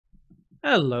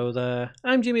Hello there,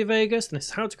 I'm Jimmy Vegas and this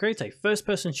is how to create a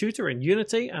first-person shooter in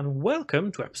Unity, and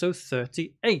welcome to episode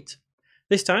 38.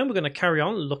 This time we're going to carry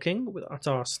on looking at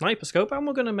our sniper scope and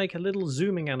we're going to make a little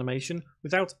zooming animation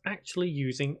without actually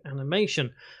using animation.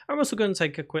 I'm also going to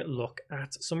take a quick look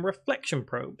at some reflection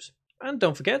probes. And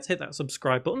don't forget to hit that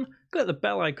subscribe button, click the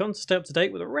bell icon to stay up to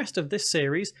date with the rest of this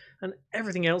series and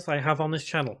everything else I have on this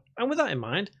channel. And with that in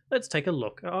mind, let's take a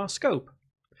look at our scope.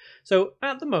 So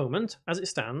at the moment, as it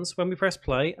stands, when we press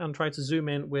play and try to zoom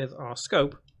in with our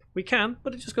scope, we can,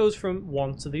 but it just goes from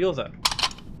one to the other,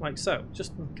 like so,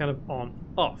 just kind of on,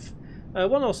 off.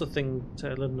 One also thing to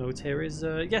little note here is,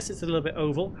 yes, it's a little bit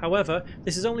oval, however,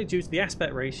 this is only due to the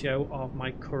aspect ratio of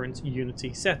my current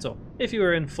Unity setup. If you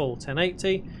were in full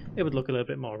 1080, it would look a little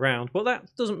bit more round, but that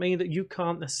doesn't mean that you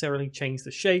can't necessarily change the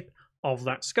shape of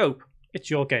that scope. It's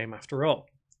your game after all.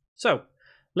 So,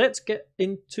 let's get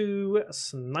into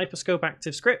Sniper Scope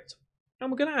Active Script, and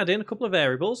we're going to add in a couple of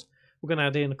variables. We're going to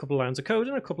add in a couple of lines of code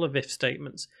and a couple of if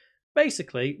statements.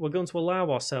 Basically, we're going to allow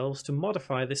ourselves to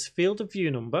modify this field of view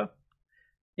number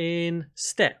in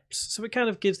steps, so it kind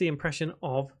of gives the impression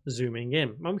of zooming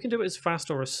in, and we can do it as fast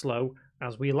or as slow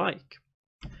as we like.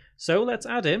 So let's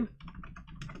add in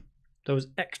those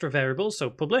extra variables, so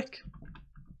public,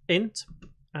 int,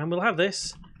 and we'll have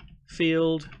this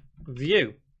field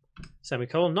view.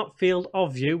 Semicolon, not field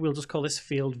of view, we'll just call this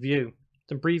field view.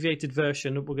 The abbreviated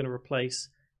version we're going to replace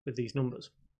with these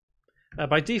numbers.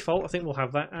 By default, I think we'll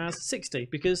have that as 60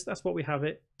 because that's what we have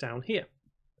it down here.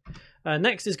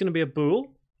 Next is going to be a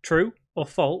bool, true or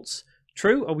false.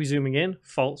 True, are we zooming in?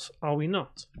 False, are we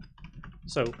not?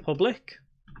 So public,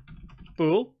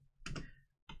 bool,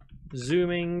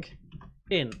 zooming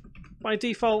in. By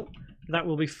default, that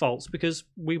will be false because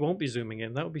we won't be zooming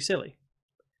in. That would be silly.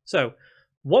 So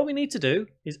what we need to do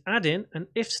is add in an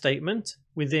if statement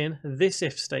within this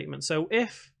if statement. So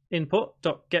if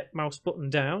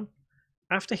input.getMouseButtonDown,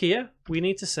 after here we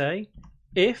need to say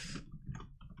if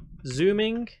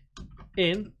zooming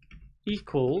in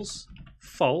equals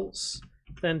false,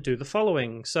 then do the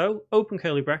following. So open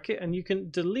curly bracket, and you can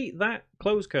delete that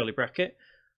close curly bracket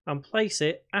and place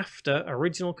it after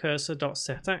original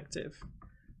cursor.setActive,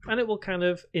 and it will kind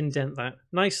of indent that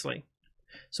nicely.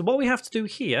 So what we have to do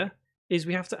here is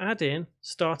we have to add in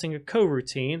starting a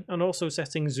coroutine and also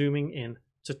setting zooming in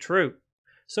to true.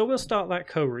 So we'll start that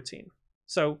coroutine.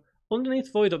 So underneath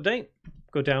void update,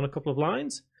 go down a couple of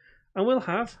lines, and we'll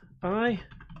have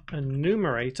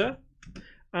enumerator,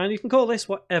 and you can call this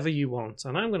whatever you want,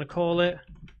 and I'm going to call it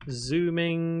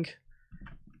zooming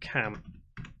cam.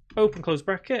 Open close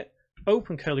bracket,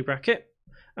 open curly bracket,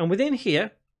 and within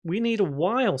here we need a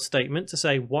while statement to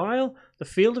say while the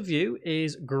field of view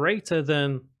is greater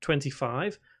than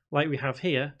 25, like we have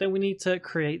here, then we need to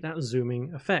create that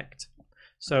zooming effect.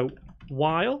 So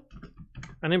while,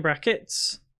 and in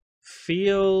brackets,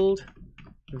 field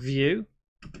view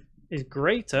is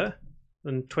greater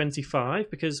than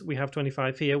 25, because we have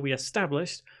 25 here, we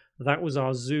established that was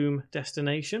our zoom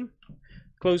destination.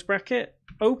 Close bracket,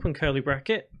 open curly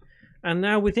bracket, and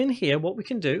now within here what we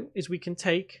can do is we can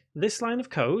take this line of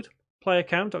code, player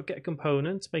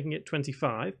count.getComponent, making it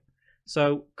 25.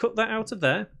 So cut that out of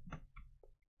there,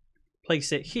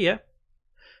 place it here,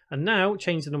 and now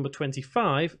change the number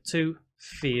 25 to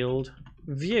field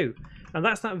view. And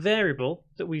that's that variable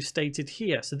that we've stated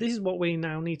here. So this is what we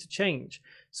now need to change.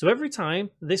 So every time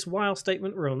this while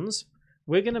statement runs,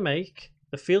 we're going to make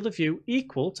the field of view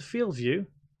equal to field view,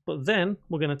 but then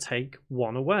we're going to take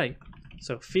one away.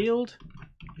 So field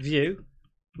view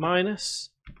minus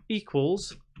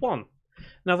equals 1.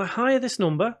 Now the higher this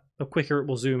number, the quicker it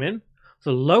will zoom in.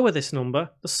 The lower this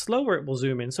number, the slower it will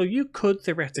zoom in. So you could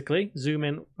theoretically zoom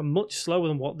in much slower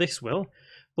than what this will,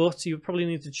 but you probably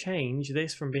need to change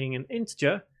this from being an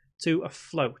integer to a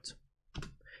float.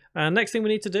 And next thing we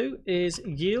need to do is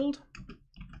yield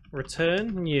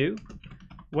return new,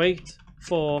 wait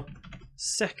for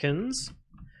seconds,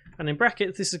 and in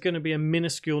brackets this is going to be a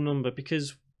minuscule number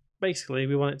because basically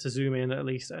we want it to zoom in at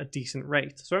least at a decent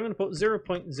rate. So I'm going to put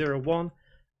 0.01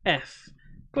 f,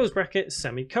 close bracket,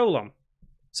 semicolon.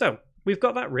 So we've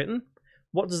got that written.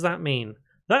 What does that mean?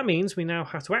 That means we now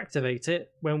have to activate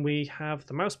it when we have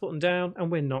the mouse button down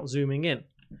and we're not zooming in.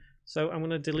 So I'm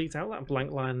going to delete out that blank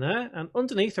line there, and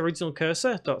underneath original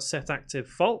cursor.setActive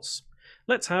false,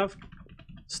 let's have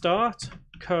start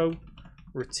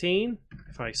coroutine,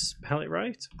 if I spell it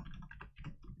right,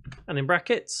 and in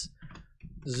brackets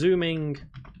zooming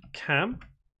cam,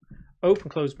 open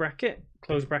close bracket,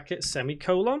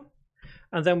 semicolon,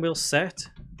 and then we'll set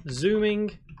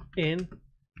zooming in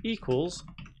equals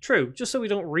true, just so we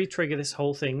don't re-trigger this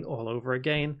whole thing all over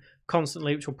again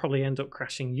constantly, which will probably end up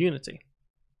crashing Unity.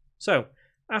 So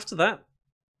after that,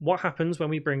 what happens when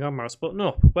we bring our mouse button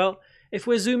up? Well, if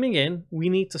we're zooming in, we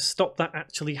need to stop that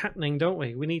actually happening, don't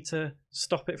we? We need to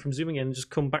stop it from zooming in and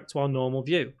just come back to our normal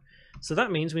view. So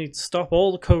that means we need to stop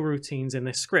all the coroutines in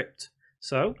this script.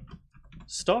 So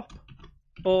stop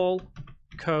all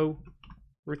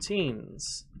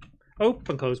coroutines.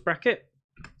 Open close bracket,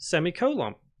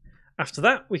 semicolon. After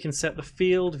that, we can set the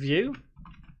field view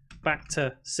back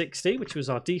to 60, which was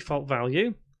our default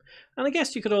value. And I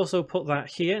guess you could also put that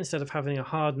here instead of having a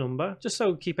hard number, just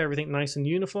so we keep everything nice and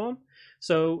uniform.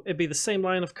 So it'd be the same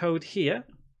line of code here,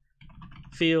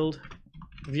 field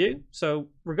view. So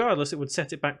regardless, it would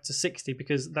set it back to 60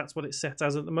 because that's what it's set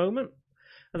as at the moment.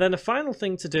 And then the final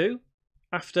thing to do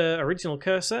after original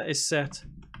cursor is set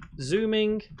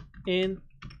zooming in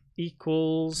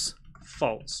equals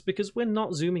false because we're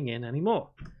not zooming in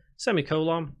anymore.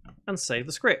 Semicolon and save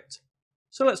the script.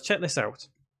 So let's check this out.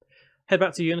 Head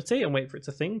back to Unity and wait for it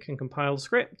to think and compile the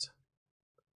script.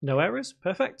 No errors,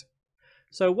 perfect.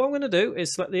 So what I'm going to do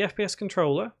is select the FPS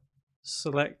controller,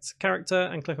 select character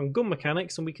and click on gun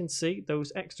mechanics, and we can see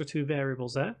those extra 2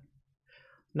 variables there.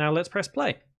 Now let's press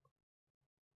play.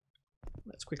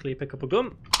 Let's quickly pick up a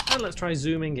gun and let's try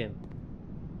zooming in.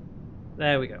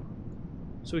 There we go.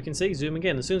 So we can see zooming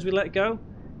in. As soon as we let go,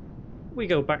 we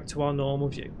go back to our normal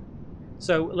view.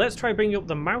 So let's try bringing up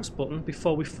the mouse button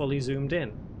before we fully zoomed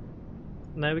in.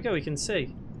 And there we go, we can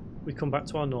see we come back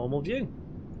to our normal view.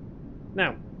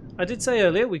 Now, I did say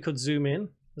earlier we could zoom in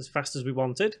as fast as we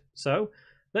wanted, so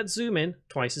let's zoom in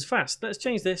twice as fast. Let's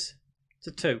change this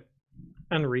to 2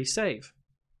 and resave.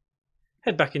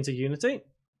 Head back into Unity,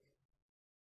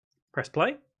 press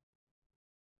play,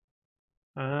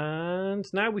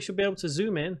 and now we should be able to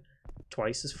zoom in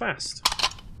twice as fast.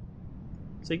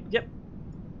 See, yep,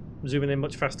 zooming in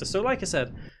much faster. So like I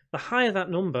said, the higher that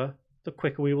number, the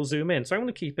quicker we will zoom in. So I'm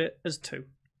going to keep it as 2.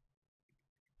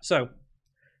 So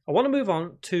I want to move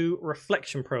on to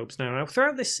reflection probes now. Now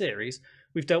throughout this series,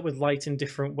 we've dealt with light in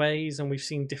different ways and we've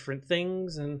seen different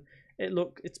things, and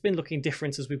it's been looking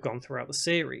different as we've gone throughout the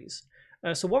series.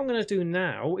 So what I'm going to do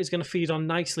now is going to feed on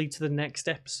nicely to the next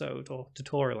episode, or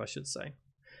tutorial I should say.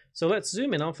 So let's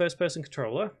zoom in on first person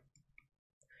controller.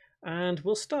 And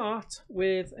we'll start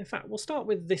with, in fact, we'll start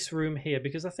with this room here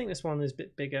because I think this one is a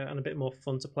bit bigger and a bit more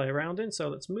fun to play around in. So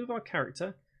let's move our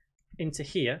character into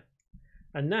here.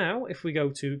 And now if we go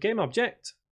to game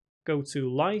object, go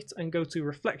to light and go to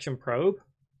reflection probe,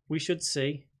 we should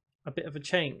see a bit of a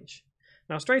change.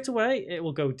 Now straight away it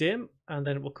will go dim and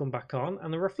then it will come back on,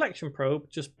 and the reflection probe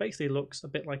just basically looks a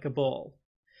bit like a ball.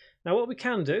 Now what we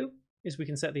can do is we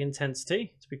can set the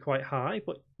intensity to be quite high,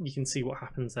 but you can see what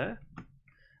happens there.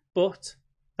 But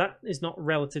that is not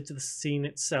relative to the scene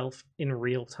itself in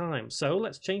real time. So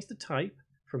let's change the type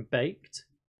from baked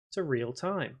to real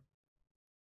time.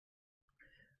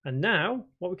 And now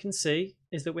what we can see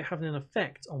is that we're having an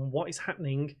effect on what is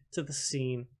happening to the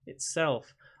scene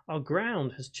itself. Our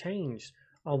ground has changed.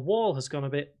 Our wall has gone a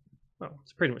bit, well,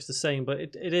 it's pretty much the same, but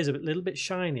it is a little bit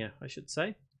shinier, I should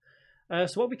say.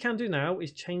 So what we can do now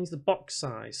is change the box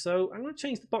size. So I'm going to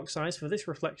change the box size for this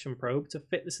reflection probe to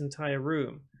fit this entire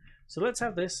room. So let's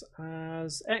have this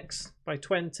as X by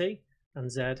 20 and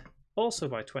Z also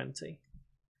by 20.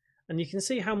 And you can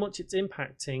see how much it's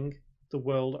impacting the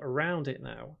world around it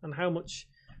now, and how much,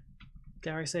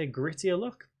 dare I say, a grittier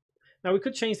look. Now we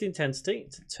could change the intensity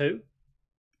to 2,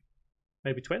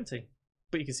 maybe 20,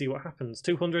 but you can see what happens.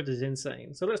 200 is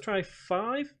insane. So let's try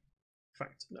 5. In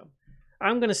fact, no.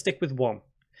 I'm going to stick with 1.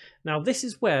 Now this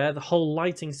is where the whole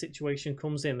lighting situation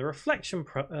comes in. The reflection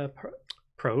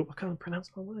probe, I can't pronounce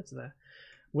my words there,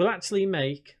 will actually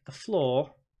make the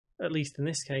floor, at least in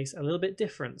this case, a little bit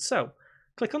different. So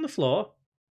click on the floor,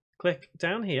 click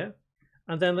down here,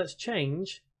 and then let's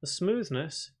change the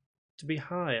smoothness to be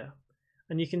higher.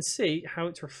 And you can see how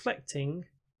it's reflecting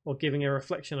or giving a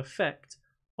reflection effect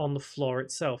on the floor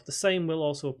itself. The same will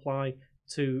also apply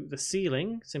to the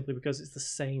ceiling, simply because it's the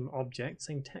same object,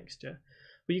 same texture.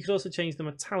 But you could also change the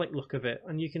metallic look of it,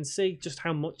 and you can see just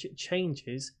how much it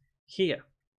changes here.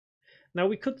 Now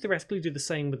we could theoretically do the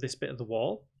same with this bit of the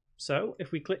wall. So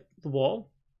if we click the wall,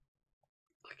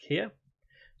 click here,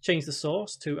 change the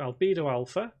source to albedo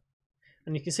alpha,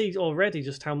 and you can see already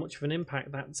just how much of an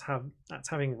impact that's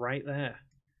having right there.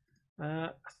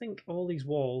 I think all these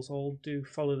walls all do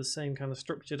follow the same kind of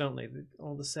structure, don't they? They're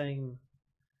all the same.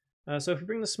 So if we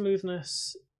bring the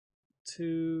smoothness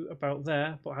to about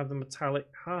there, but have the metallic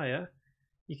higher,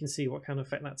 you can see what kind of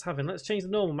effect that's having. Let's change the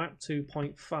normal map to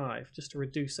 0.5 just to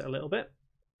reduce it a little bit.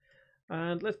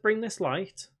 And let's bring this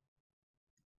light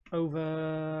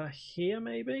over here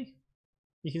maybe.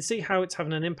 You can see how it's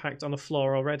having an impact on the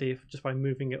floor already just by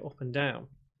moving it up and down.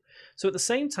 So at the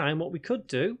same time, what we could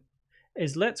do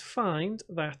is let's find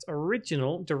that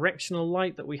original directional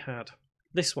light that we had,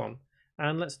 this one,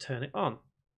 and let's turn it on.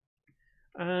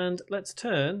 And let's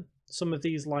turn some of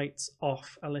these lights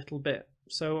off a little bit.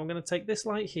 So I'm going to take this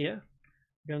light here,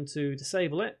 I'm going to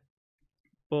disable it,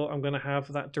 but I'm going to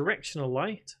have that directional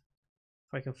light,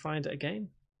 if I can find it again.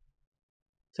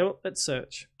 So let's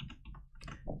search.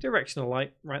 Directional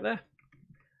light right there.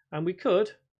 And we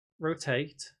could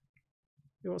rotate.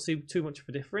 You won't see too much of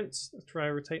a difference. Let's try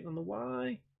rotating on the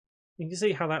Y. You can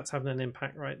see how that's having an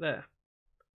impact right there.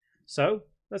 So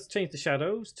let's change the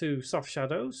shadows to soft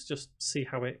shadows, just see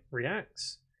how it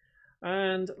reacts.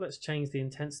 And let's change the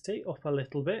intensity up a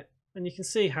little bit. And you can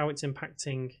see how it's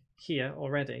impacting here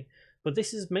already. But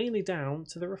this is mainly down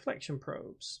to the reflection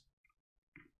probes.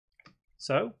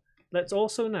 So let's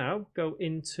also now go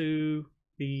into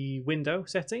the window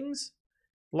settings,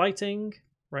 lighting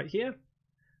right here,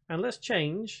 and let's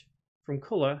change from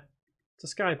color to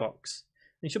skybox.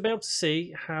 You should be able to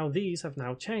see how these have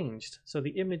now changed. So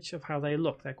the image of how they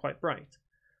look, they're quite bright.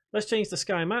 Let's change the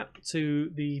sky map to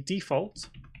the default.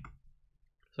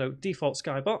 So default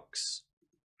skybox.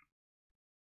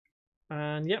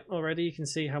 And yep, already you can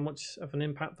see how much of an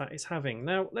impact that is having.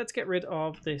 Now let's get rid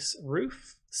of this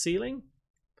roof, ceiling,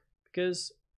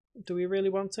 because do we really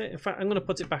want it? In fact, I'm going to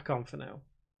put it back on for now.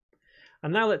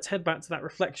 And now let's head back to that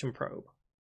reflection probe.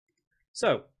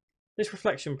 So this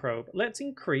reflection probe, let's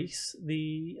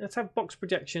have box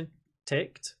projection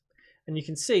ticked, and you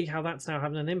can see how that's now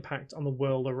having an impact on the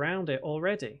world around it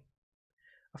already.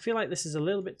 I feel like this is a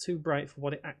little bit too bright for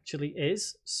what it actually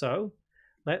is, so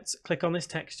let's click on this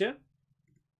texture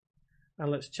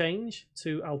and let's change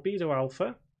to albedo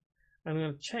alpha. I'm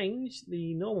going to change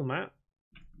the normal map.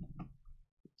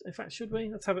 In fact, should we?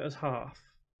 Let's have it as half.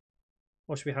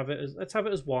 Or should we have it as, let's have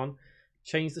it as 1.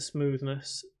 Change the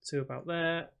smoothness to about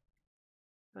there.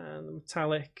 And the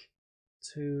metallic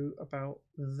to about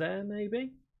there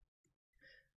maybe.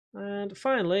 And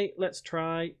finally, let's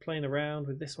try playing around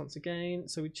with this once again.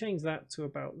 So we change that to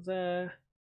about there.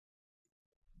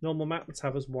 Normal map, let's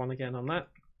have as 1 again on that.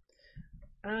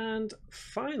 And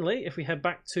finally, if we head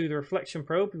back to the reflection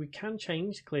probe, we can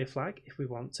change clear flag if we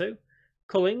want to.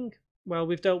 Culling, well,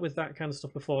 we've dealt with that kind of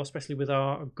stuff before, especially with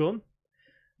our gun.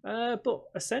 But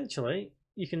essentially,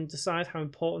 you can decide how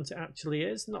important it actually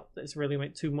is. Not that it's really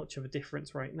make too much of a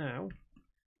difference right now,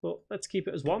 but let's keep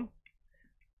it as 1.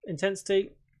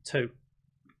 Intensity, 2.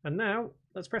 And now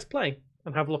let's press play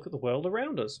and have a look at the world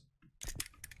around us.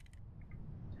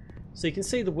 So you can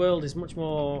see the world is much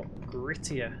more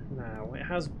grittier now. It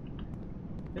has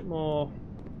a bit more,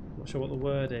 I'm not sure what the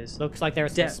word is. Looks like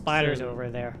there's some spiders over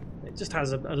there. It just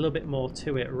has a little bit more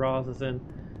to it rather than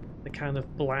the kind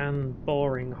of bland,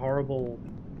 boring, horrible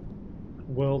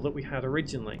world that we had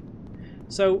originally.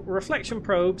 So reflection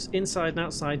probes inside and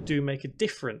outside do make a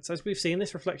difference. As we've seen,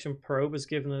 this reflection probe has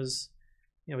given us,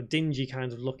 you know, a dingy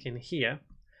kind of look in here.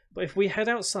 But if we head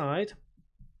outside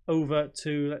over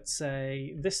to, let's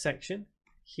say, this section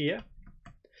here,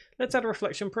 let's add a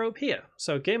reflection probe here.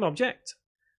 So game object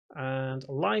and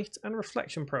light and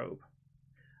reflection probe.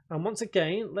 And once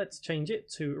again, let's change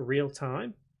it to real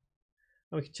time.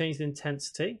 And we can change the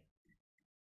intensity,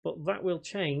 but that will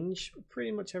change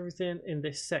pretty much everything in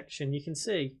this section. You can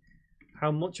see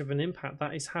how much of an impact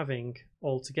that is having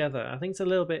altogether. I think it's a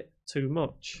little bit too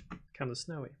much, kind of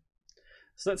snowy.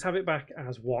 So let's have it back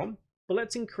as 1, but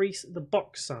let's increase the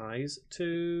box size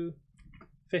to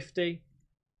 50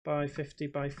 by 50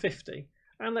 by 50.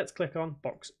 And let's click on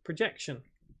box projection.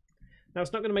 Now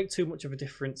it's not going to make too much of a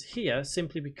difference here,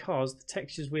 simply because the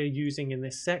textures we're using in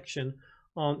this section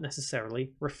aren't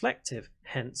necessarily reflective,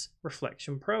 hence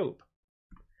reflection probe.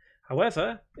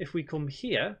 However, if we come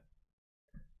here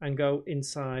and go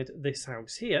inside this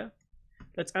house here,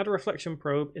 let's add a reflection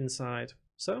probe inside.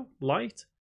 So light,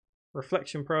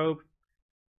 reflection probe,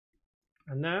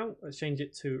 and now let's change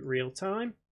it to real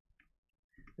time.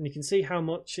 And you can see how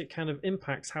much it kind of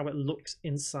impacts how it looks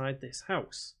inside this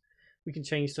house. We can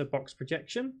change to box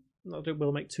projection. Not that it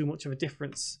will make too much of a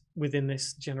difference within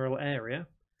this general area.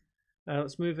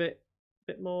 Let's move it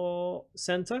a bit more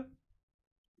center.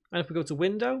 And if we go to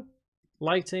window,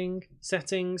 lighting,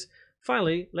 settings,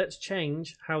 finally, let's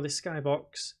change how this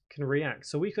skybox can react.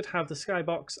 So we could have the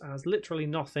skybox as literally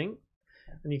nothing.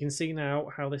 And you can see now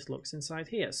how this looks inside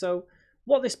here. So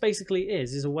what this basically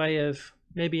is a way of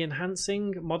maybe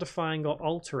enhancing, modifying, or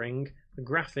altering the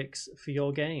graphics for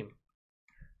your game.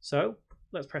 So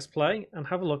let's press play and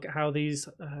have a look at how these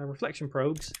reflection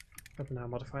probes have now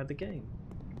modified the game.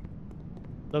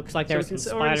 Looks like there's some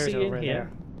spiders over there.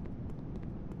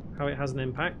 how it has an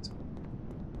impact.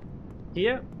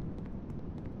 Here,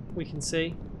 we can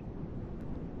see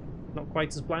not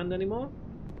quite as bland anymore.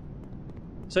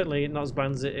 Certainly not as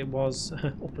bland as it was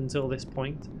up until this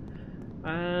point.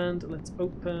 And let's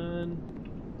open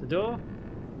the door.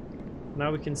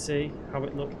 Now we can see how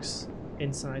it looks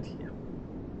inside here.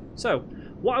 So,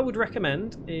 what I would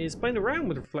recommend is playing around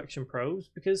with reflection probes,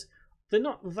 because they're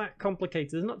not that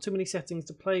complicated. There's not too many settings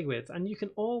to play with, and you can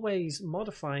always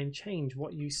modify and change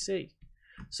what you see.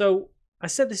 So, I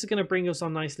said this is going to bring us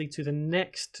on nicely to the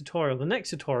next tutorial. The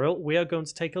next tutorial, we are going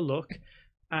to take a look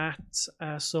at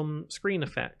some screen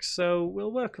effects. So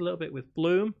we'll work a little bit with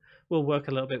bloom, we'll work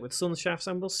a little bit with sun shafts,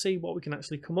 and we'll see what we can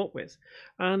actually come up with.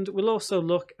 And we'll also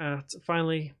look at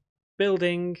finally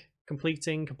building,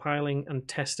 completing, compiling, and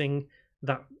testing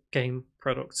that game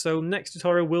product. So next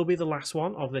tutorial will be the last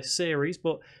one of this series,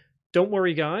 but don't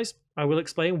worry guys, I will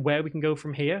explain where we can go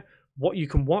from here, what you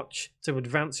can watch to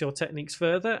advance your techniques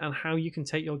further, and how you can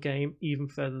take your game even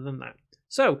further than that.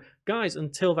 So guys,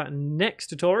 until that next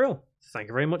tutorial, thank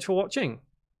you very much for watching.